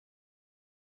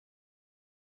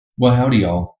Well, howdy,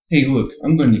 y'all. Hey, look,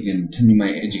 I'm going to continue my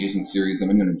education series,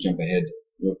 and I'm going to jump ahead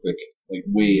real quick, like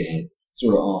way ahead,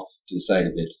 sort of off to the side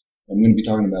a bit. I'm going to be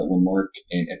talking about Lamarck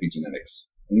and epigenetics.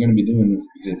 I'm going to be doing this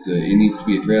because it needs to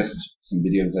be addressed. Some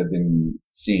videos I've been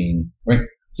seeing. Right?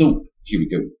 So, here we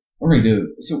go. Alright,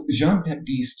 so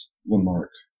Jean-Baptiste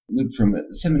Lamarck lived from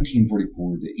 1744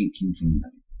 to 1829.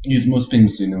 He is most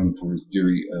famously known for his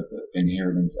theory of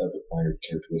inheritance of acquired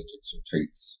characteristics or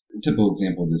traits. A typical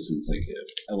example of this is like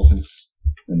elephants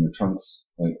and their trunks.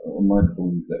 Like Lamarck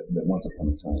believed that once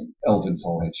upon a time, elephants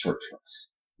all had short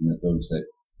trunks, and that those that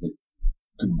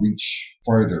could reach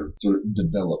farther sort of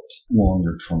developed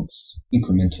longer trunks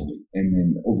incrementally, and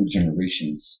then over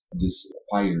generations, this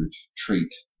acquired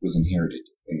trait was inherited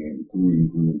and grew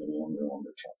into longer and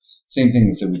longer trunks. Same thing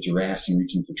was said with giraffes and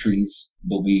reaching for trees.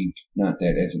 Believed, not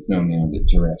that as it's known now, that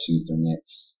giraffes use their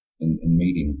necks in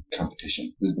mating competition.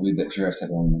 It was believed that giraffes had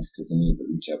long necks because they needed to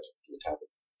reach up to the top of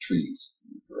trees.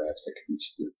 Giraffes that could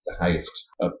reach the highest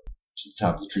up to the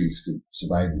top of the trees could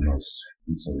survive the most.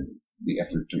 And so the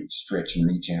effort to stretch and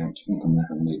reach out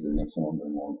incrementally made their necks longer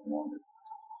and longer and longer.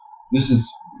 This is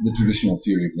the traditional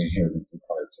theory of the inheritance of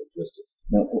acquired characteristics.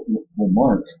 Now,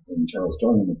 Lamarck and Charles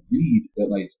Darwin agreed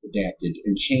that life adapted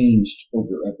and changed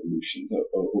over evolution,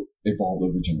 evolved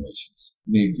over generations.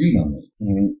 They agreed on that.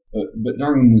 But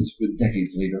Darwin was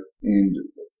decades later, and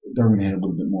Darwin had a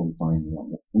little bit more refined,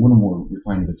 a little more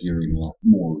refined of a theory and a lot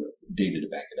more data to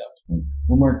back it up. And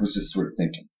Lamarck was just sort of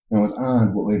thinking. Now, it's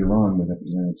odd what later on with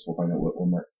epigenetics we'll find out what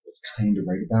Lamarck was kind of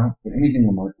right about, but anything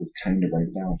Lamarck was kind of right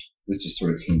about was just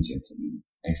sort of tangentially,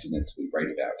 accidentally right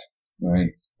about.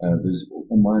 Right? There's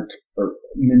Lamarck, or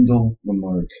Mendel,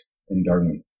 Lamarck, and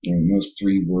Darwin. And those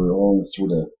three were all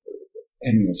sort of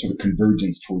having a sort of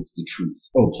convergence towards the truth.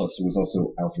 Oh, plus there was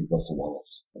also Alfred Russel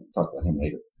Wallace. I'll talk about him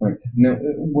later. Right. Now,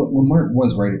 what Lamarck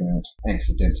was right about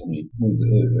accidentally was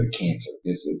cancer.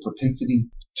 Is a propensity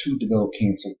to develop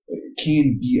cancer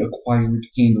can be acquired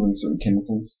handling certain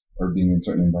chemicals or being in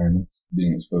certain environments,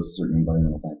 being exposed to certain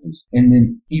environmental factors. And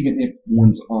then even if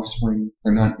one's offspring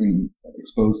are not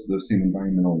exposed to those same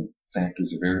environmental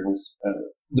factors or variables,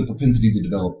 the propensity to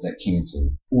develop that cancer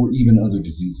or even other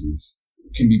diseases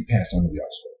can be passed on to the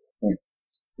offspring. Right?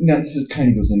 Now, this kind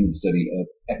of goes into the study of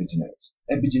epigenetics.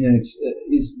 Epigenetics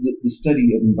is the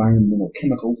study of environmental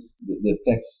chemicals, the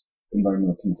effects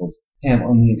environmental chemicals have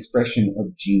on the expression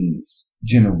of genes,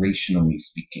 generationally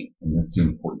speaking. And that's the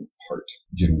important part,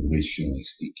 generationally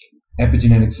speaking.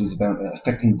 Epigenetics is about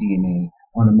affecting DNA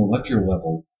on a molecular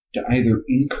level to either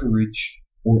encourage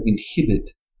or inhibit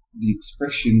the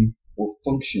expression or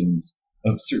functions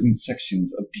of certain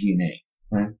sections of DNA.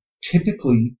 Right?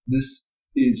 Typically, this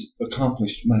is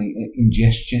accomplished by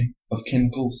ingestion of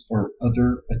chemicals or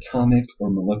other atomic or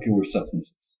molecular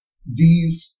substances.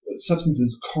 These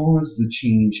substances cause the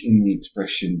change in the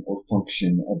expression or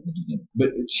function of the DNA. But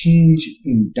a change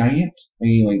in diet,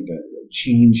 like a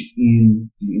change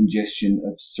in the ingestion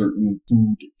of certain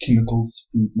food chemicals,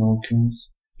 food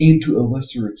molecules, and to a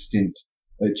lesser extent,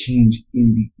 a change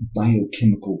in the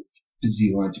biochemical,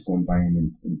 physiological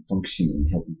environment and functioning,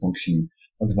 healthy functioning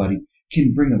of the body,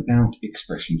 can bring about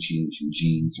expression change in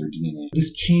genes or DNA.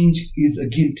 This change is,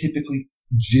 again, typically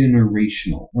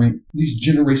generational, right? These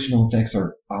generational effects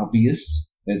are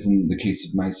obvious, as in the case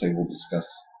of mice I will discuss,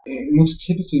 and most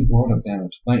typically brought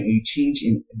about by a change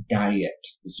in diet.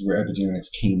 This is where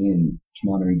epigenetics came in to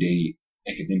modern day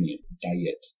academia,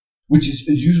 diet, which is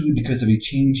usually because of a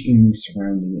change in the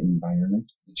surrounding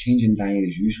environment. The change in diet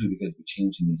is usually because of a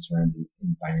change in the surrounding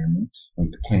environment,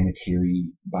 like the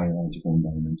planetary biological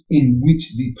environment, in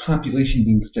which the population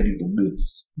being studied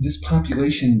lives. This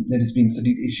population that is being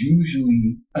studied is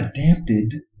usually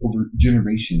adapted over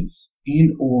generations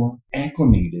and or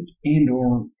acclimated and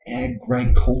or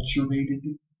agriculturated,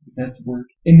 if that's a word.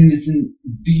 And it is in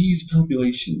these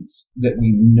populations that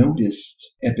we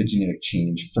noticed epigenetic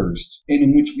change first, and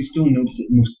in which we still notice it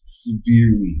most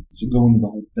severely. So go into the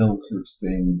whole bell curve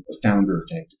thing, the founder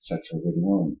effect, etc. later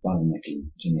on, bottlenecking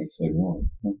genetics later on.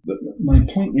 But my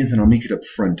point is, and I'll make it up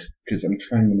front, because I'm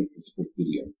trying to make this a quick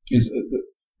video, is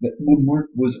that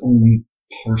Lamarck was only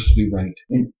partially right.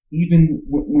 And even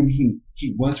when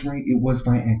he was right, it was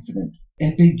by accident.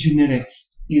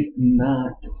 Epigenetics is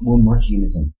not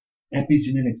Lamarckianism.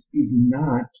 Epigenetics is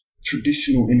not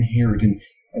traditional inheritance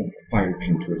of acquired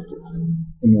characteristics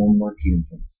in the Lamarckian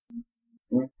sense.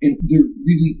 Right? And there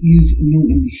really is no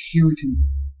inheritance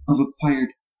of acquired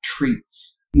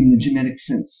traits in the genetic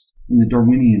sense, in the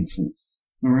Darwinian sense.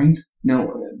 Alright? Now,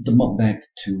 to bump back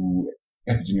to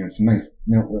epigenetics in mice.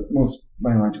 Now, most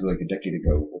biologically, like a decade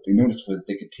ago, what they noticed was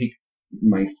they could take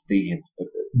mice they had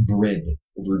bred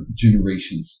over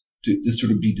generations to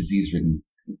sort of be disease-ridden,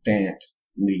 fat,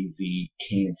 lazy,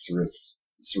 cancerous,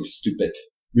 sort of stupid.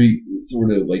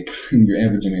 Sort of like your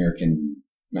average American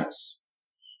mouse.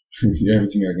 Your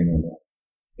average American mouse.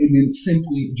 And then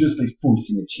simply just by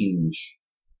forcing a change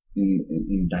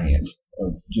in diet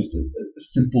of just a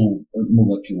simple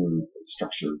molecular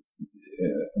structure,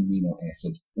 amino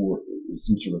acid, or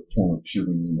some sort of form of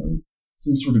purine, or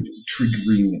some sort of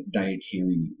triggering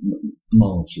dietary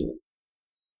molecule.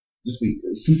 Just by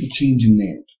a simple change in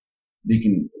that, they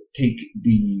can take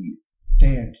the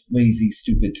fat, lazy,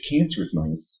 stupid, cancerous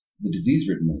mice, the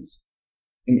disease-ridden mice,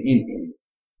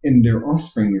 and their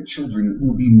offspring, their children,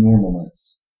 will be normal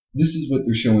mice. This is what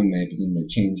they're showing by epigenetic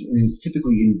change, and it's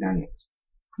typically in diet.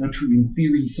 Now, true, in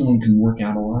theory, someone can work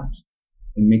out a lot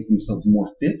and make themselves more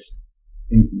fit,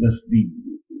 and thus the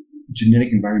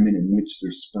genetic environment in which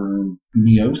their sperm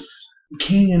meose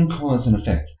can cause an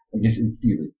effect, I guess, in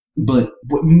theory. But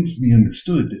what needs to be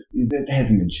understood is that it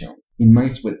hasn't been shown. In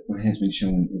mice, what has been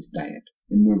shown is diet.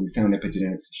 And where we found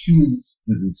epigenetics in humans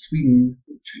was in Sweden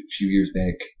a few years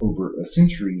back. Over a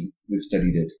century, we've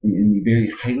studied it in the very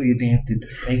highly adapted,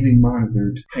 highly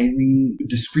monitored, highly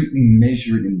discreetly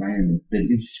measured environment that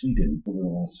is Sweden over the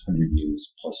last 100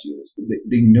 years, plus years.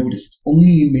 They noticed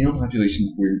only in male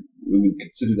populations where we would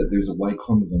consider that there's a Y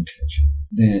chromosome connection,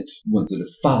 that was it a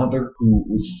father who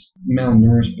was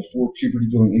malnourished before puberty,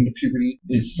 going into puberty,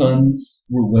 his sons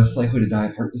were less likely to die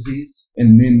of heart disease,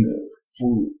 and then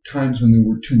for times when there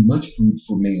were too much food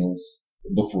for males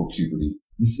before puberty,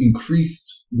 this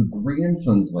increased the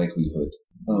grandson's likelihood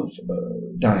of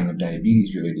dying of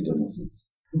diabetes-related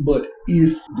illnesses. But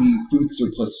if the food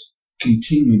surplus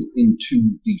continued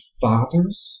into the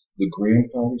father's, the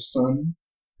grandfather's son,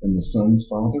 and the son's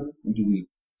father, into the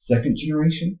second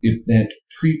generation, if that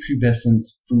prepubescent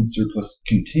food surplus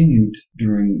continued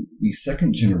during the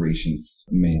second generation's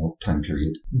male time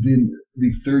period, then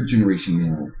the third generation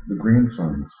male, the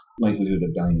grandson's likelihood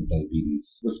of dying of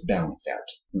diabetes, was balanced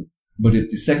out. But if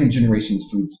the second generation's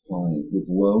food supply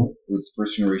was low, or the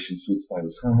first generation's food supply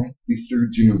was high, the third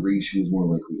generation was more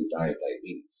likely to die of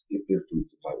diabetes if their food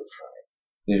supply was high.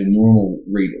 They had a normal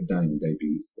rate of dying of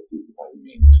diabetes, the food supply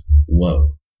remained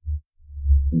low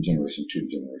from generation 2 to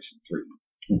generation 3.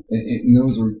 And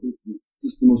those are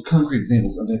just the most concrete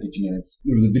examples of epigenetics.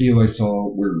 There was a video I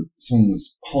saw where someone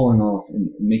was hauling off and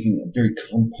making a very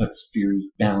complex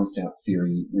theory, balanced out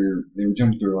theory, where they were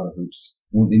jumping through a lot of hoops.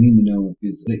 And what they need to know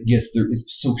is that, yes, there is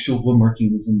social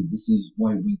Lamarckianism. This is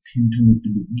why we tend to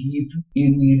believe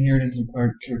in the inheritance of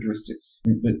acquired characteristics.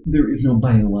 But there is no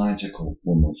biological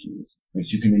Lamarckianism. Right?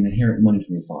 So you can inherit money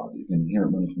from your father. You can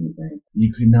inherit money from your grandfather.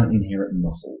 You could not inherit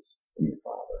muscles from your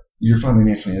father. Your father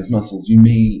naturally has muscles. You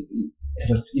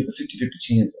have a 50-50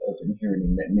 chance of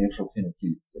inheriting that natural tendency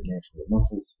to naturally have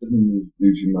muscles, but then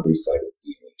there's your mother's side of the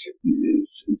DNA too.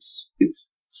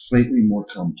 It's slightly more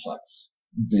complex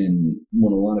than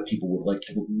what a lot of people would like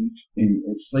to believe, and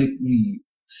it's slightly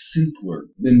simpler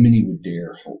than many would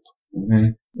dare hope.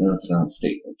 Okay? Now, that's an odd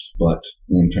statement, but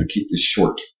I'm trying to keep this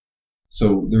short.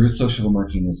 So there is social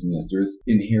Lamarckianism, yes, there is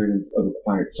inheritance of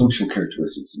acquired social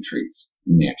characteristics and traits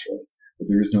naturally, but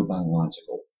there is no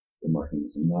biological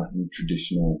Lamarckianism, not in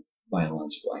traditional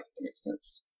biological academic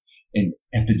sense. And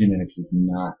epigenetics is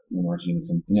not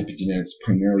Lamarckianism. And epigenetics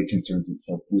primarily concerns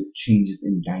itself with changes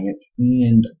in diet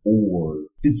and or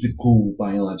physical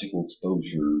biological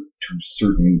exposure to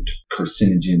certain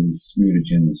carcinogens,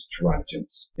 mutagens,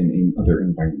 teratogens, and other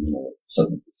environmental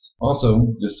substances.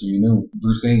 Also, just so you know,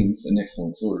 Bruce Ames, an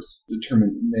excellent source,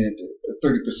 determined that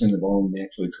 30% of all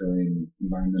naturally occurring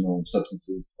environmental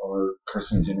substances are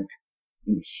carcinogenic,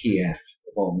 and half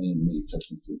of all man-made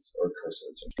substances are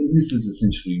carcinogenic. And this is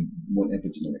essentially what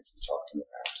epigenetics is talking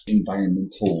about.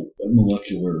 Environmental,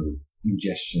 molecular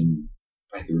ingestion,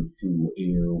 either through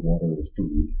air, water, or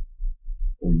food,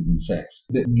 or even sex,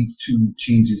 that leads to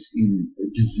changes in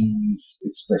disease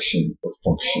expression or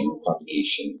function,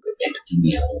 propagation,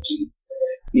 epidemiology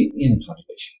in a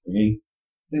population. Okay?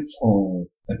 That's all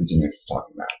epigenetics is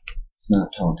talking about. It's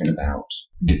not talking about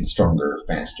getting stronger,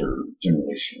 faster,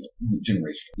 generation.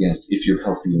 Yes, if you're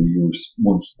healthier, your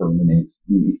one sperm and eggs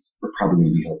are probably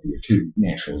going to be healthier too,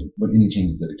 naturally. But any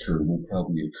changes that occur will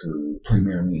probably occur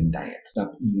primarily in diet.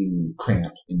 Stop eating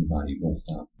crap and your body will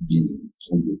stop being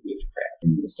loaded with crap.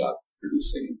 And you'll stop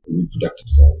producing reproductive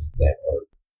cells that are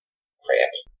crap.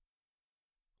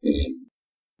 And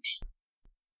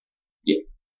yeah.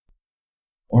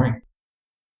 Alright.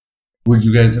 Well,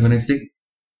 you guys have a nice day.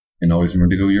 And always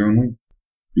remember to go your own way.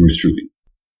 Yours truly.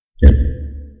 Yeah.